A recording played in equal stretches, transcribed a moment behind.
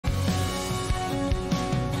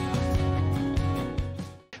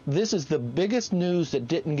this is the biggest news that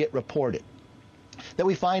didn't get reported. That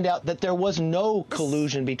we find out that there was no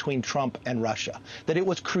collusion between Trump and Russia, that it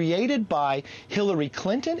was created by Hillary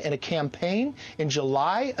Clinton in a campaign in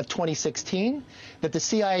July of 2016, that the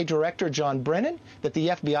CIA director, John Brennan, that the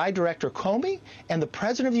FBI director, Comey, and the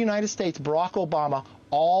President of the United States, Barack Obama,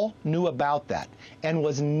 all knew about that and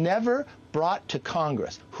was never brought to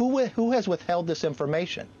Congress. Who has withheld this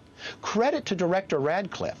information? Credit to Director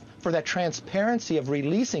Ratcliffe for that transparency of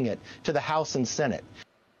releasing it to the House and Senate.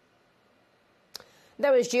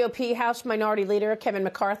 That was GOP House Minority Leader Kevin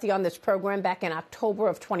McCarthy on this program back in October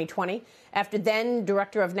of 2020, after then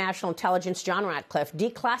Director of National Intelligence John Ratcliffe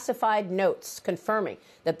declassified notes confirming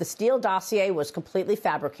that the Steele dossier was completely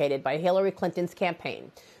fabricated by Hillary Clinton's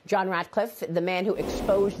campaign. John Ratcliffe, the man who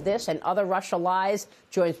exposed this and other Russia lies,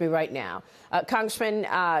 joins me right now. Congressman,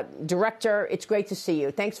 Director, it's great to see you.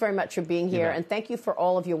 Thanks very much for being here, and thank you for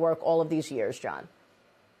all of your work all of these years, John.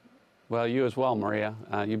 Well, you as well, Maria.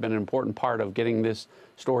 You've been an important part of getting this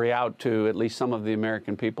story out to at least some of the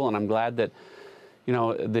American people, and I'm glad that, you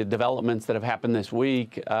know, the developments that have happened this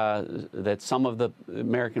week, that some of the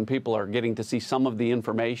American people are getting to see some of the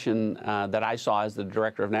information that I saw as the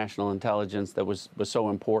Director of National Intelligence that was so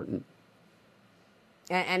important.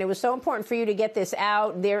 And it was so important for you to get this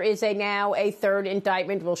out. There is now a third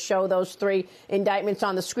indictment. We'll show those three indictments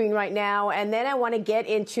on the screen right now. And then I want to get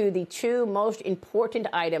into the two most important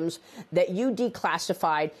items that you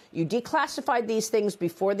declassified. You declassified these things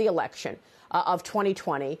before the election of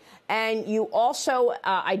 2020. And you also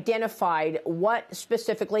identified what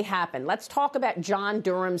specifically happened. Let's talk about John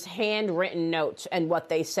Durham's handwritten notes and what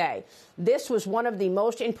they say. This was one of the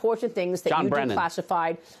most important things that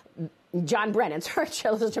declassified. John Brennan, sorry,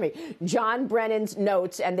 listen to me. John Brennan's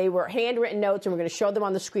notes, and they were handwritten notes, and we're going to show them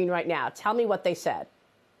on the screen right now. Tell me what they said.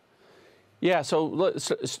 Yeah, so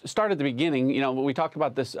let's start at the beginning. You know, we talked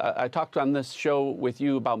about this. I talked on this show with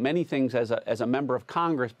you about many things as a member of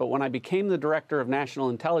Congress, but when I became the Director of National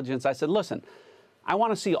Intelligence, I said, listen, I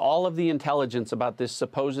want to see all of the intelligence about this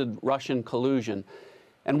supposed Russian collusion.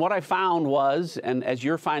 And what I found was, and as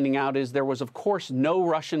you're finding out, is there was, of course, no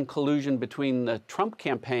Russian collusion between the Trump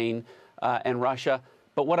campaign and Russia.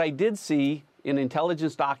 But what I did see in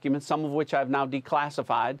intelligence documents, some of which I've now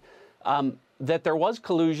declassified, that there was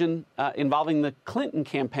collusion involving the Clinton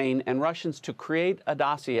campaign and Russians to create a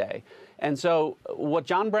dossier. And so what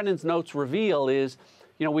John Brennan's notes reveal is,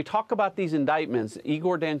 you know, we talk about these indictments.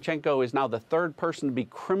 Igor Danchenko is now the third person to be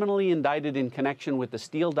criminally indicted in connection with the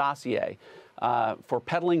Steele dossier for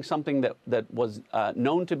peddling something that was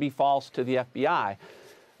known to be false to the FBI.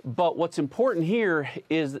 But what's important here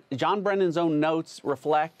is John Brennan's own notes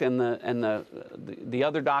reflect, and the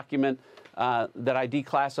other document that I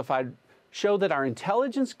declassified show that our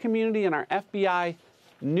intelligence community and our FBI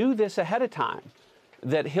knew this ahead of time,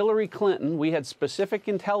 that Hillary Clinton, we had specific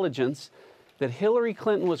intelligence that Hillary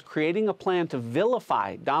Clinton was creating a plan to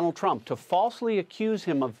vilify Donald Trump, to falsely accuse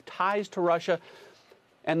him of ties to Russia.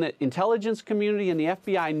 And the intelligence community and the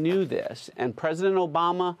FBI knew this. And President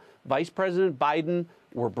Obama, Vice President Biden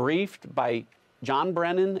were briefed by John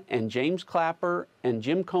Brennan and James Clapper and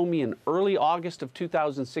Jim Comey in early August of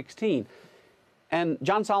 2016. And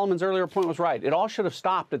John Solomon's earlier point was right. It all should have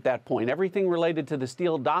stopped at that point. Everything related to the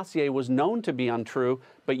Steele dossier was known to be untrue,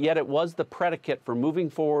 but yet it was the predicate for moving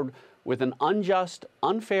forward with an unjust,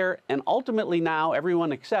 unfair, and ultimately now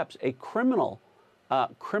everyone accepts a criminally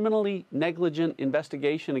negligent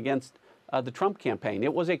investigation against the Trump campaign.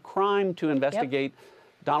 It was a crime to investigate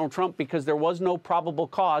Donald Trump because there was no probable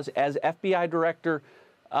cause, as FBI Director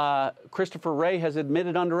Christopher Wray has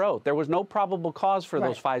admitted under oath. There was no probable cause for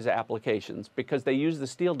those FISA applications because they used the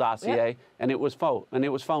Steele dossier and it was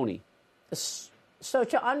phony. So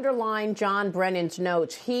to underline John Brennan's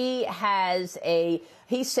notes, he says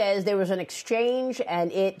there was an exchange,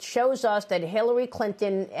 and it shows us that Hillary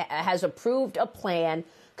Clinton has approved a plan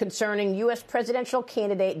concerning U.S. presidential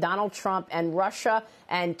candidate Donald Trump and Russia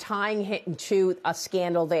and tying him to a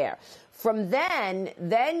scandal there. From then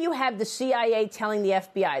you have the CIA telling the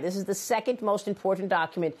FBI, this is the second most important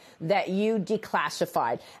document that you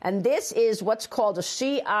declassified. And this is what's called a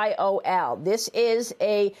CIOL. This is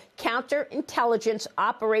a counterintelligence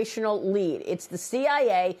operational lead. It's the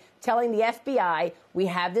CIA telling the FBI, we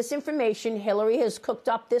have this information. Hillary has cooked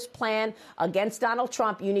up this plan against Donald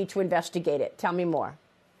Trump. You need to investigate it. Tell me more.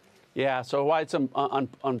 Yeah, so why it's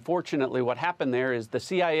unfortunately what happened there is the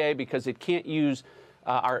CIA, because it can't use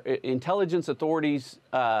our intelligence authorities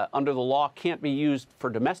under the law can't be used for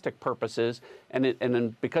domestic purposes,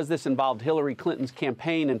 and because this involved Hillary Clinton's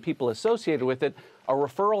campaign and people associated with it, a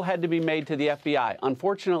referral had to be made to the FBI.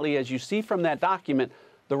 Unfortunately, as you see from that document,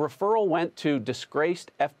 The referral went to disgraced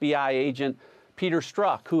FBI agent Peter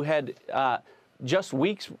Strzok, who had just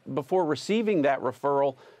weeks before receiving that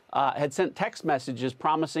referral had sent text messages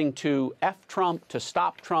promising to F Trump, to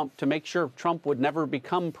stop Trump, to make sure Trump would never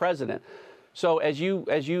become president. So as you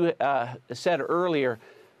said earlier,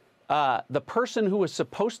 the person who was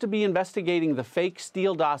supposed to be investigating the fake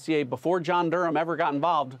Steele dossier before John Durham ever got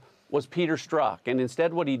involved was Peter Strzok. And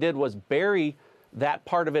instead what he did was bury that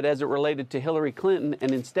part of it as it related to Hillary Clinton,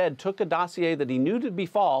 and instead took a dossier that he knew to be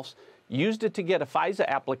false, used it to get a FISA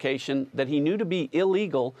application that he knew to be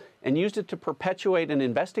illegal, and used it to perpetuate an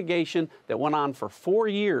investigation that went on for 4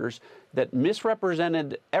 years that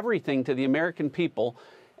misrepresented everything to the American people.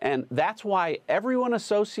 And that's why everyone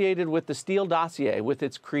associated with the Steele dossier, with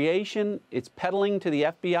its creation, its peddling to the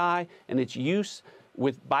FBI, and its use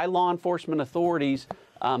by law enforcement authorities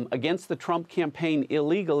against the Trump campaign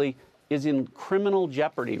illegally, is in criminal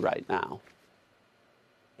jeopardy right now.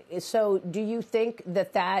 So do you think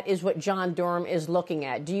that that is what John Durham is looking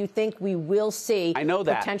at? Do you think we will see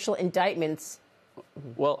potential indictments?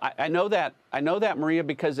 Well, I know that, Maria,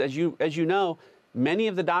 because as you know, many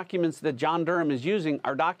of the documents that John Durham is using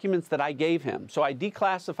are documents that I gave him. So I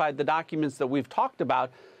declassified the documents that we've talked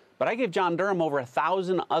about, but I gave John Durham over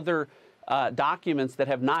 1,000 other documents that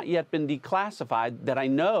have not yet been declassified that I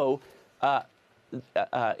know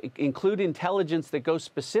include intelligence that goes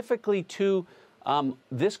specifically to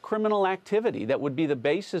this criminal activity that would be the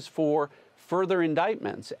basis for further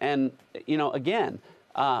indictments. And, you know, again,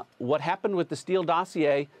 what happened with the Steele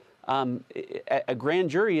dossier, a grand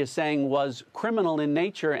jury is saying was criminal in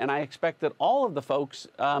nature, and I expect that all of the folks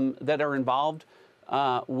that are involved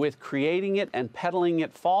with creating it and peddling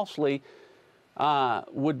it falsely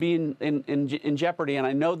would be in jeopardy. And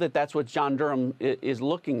I know that that's what John Durham is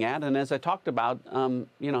looking at. And as I talked about,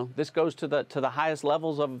 you know, this goes to the highest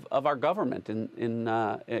levels of our government and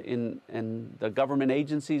the government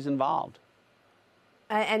agencies involved.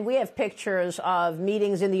 And we have pictures of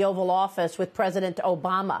meetings in the Oval Office with President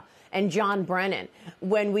Obama and John Brennan,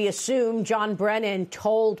 when we assume John Brennan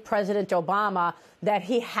told President Obama that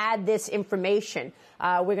he had this information.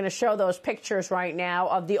 We're going to show those pictures right now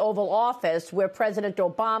of the Oval Office where President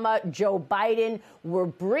Obama, Joe Biden were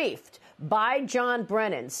briefed by John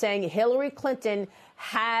Brennan saying Hillary Clinton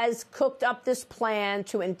has cooked up this plan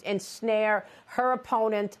to ensnare her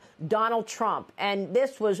opponent, Donald Trump. And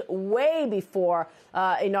this was way before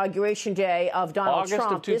Inauguration Day of Donald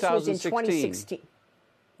Trump. This was in 2016.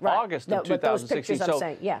 Right. August of 2016. But those pictures I'm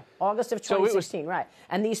saying, yeah, August of 2016, right.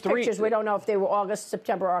 And these pictures, we don't know if they were August,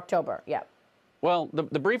 September, or October, yeah. Well,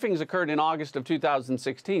 the briefings occurred in August of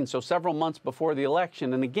 2016, so several months before the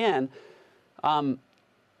election. And again,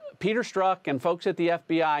 Peter Strzok and folks at the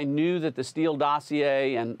FBI knew that the Steele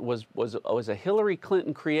dossier and was a Hillary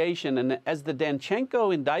Clinton creation. And as the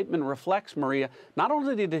Danchenko indictment reflects, Maria, not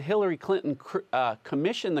only did Hillary Clinton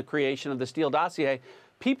commission the creation of the Steele dossier,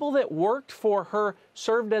 people that worked for her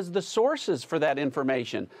served as the sources for that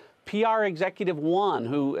information. PR Executive 1,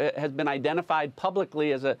 who has been identified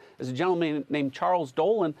publicly as a gentleman named Charles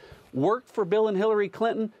Dolan, worked for Bill and Hillary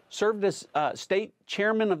Clinton, served as state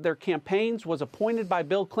chairman of their campaigns, was appointed by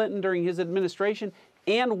Bill Clinton during his administration,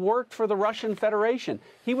 and worked for the Russian Federation.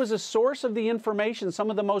 He was a source of the information,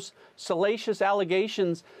 some of the most salacious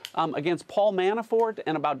allegations against Paul Manafort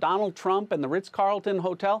and about Donald Trump and the Ritz-Carlton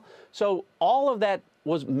Hotel. So all of that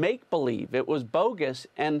was make-believe. It was bogus,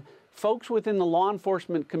 and folks within the law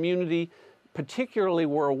enforcement community particularly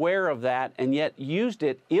were aware of that and yet used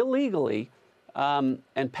it illegally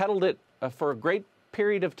and peddled it for a great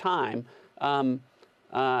period of time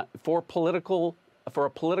for a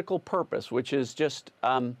political purpose, which is just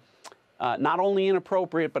not only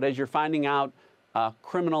inappropriate, but as you're finding out,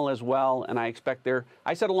 criminal as well. And I expect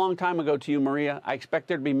I said a long time ago to you, Maria, I expect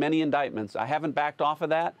there to be many indictments. I haven't backed off of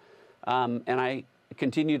that, and I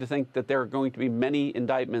continue to think that there are going to be many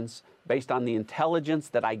indictments based on the intelligence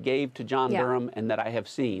that I gave to John Durham and that I have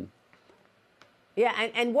seen. Yeah,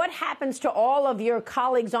 and what happens to all of your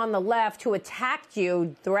colleagues on the left who attacked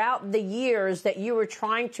you throughout the years that you were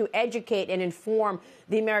trying to educate and inform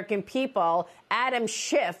the American people? Adam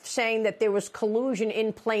Schiff saying that there was collusion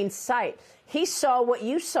in plain sight. He saw what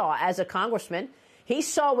you saw as a congressman. He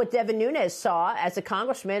saw what Devin Nunes saw as a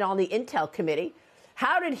congressman on the Intel Committee.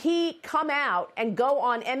 How did he come out and go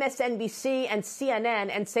on MSNBC and CNN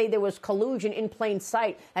and say there was collusion in plain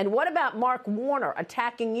sight? And what about Mark Warner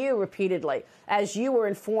attacking you repeatedly as you were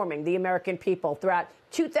informing the American people throughout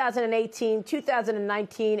 2018,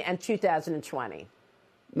 2019, and 2020?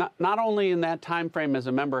 Not only in that time frame as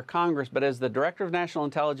a member of Congress, but as the Director of National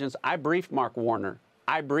Intelligence, I briefed Mark Warner.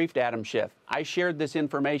 I briefed Adam Schiff. I shared this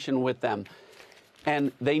information with them.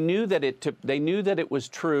 And they knew that it was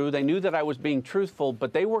true. They knew that I was being truthful,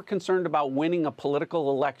 but they were concerned about winning a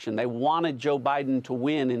political election. They wanted Joe Biden to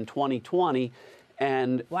win in 2020,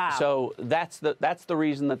 and so that's the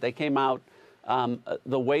reason that they came out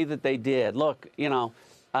the way that they did. Look, the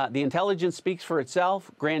intelligence speaks for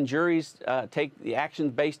itself. Grand juries take the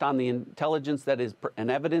actions based on the intelligence that is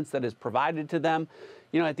and evidence that is provided to them.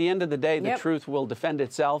 At the end of the day, the truth will defend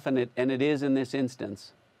itself, and it is in this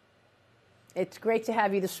instance. It's great to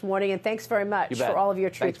have you this morning, and thanks very much for all of your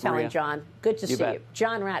truth-telling, John. Good to see you.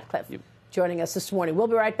 John Ratcliffe joining us this morning. We'll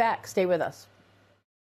be right back. Stay with us.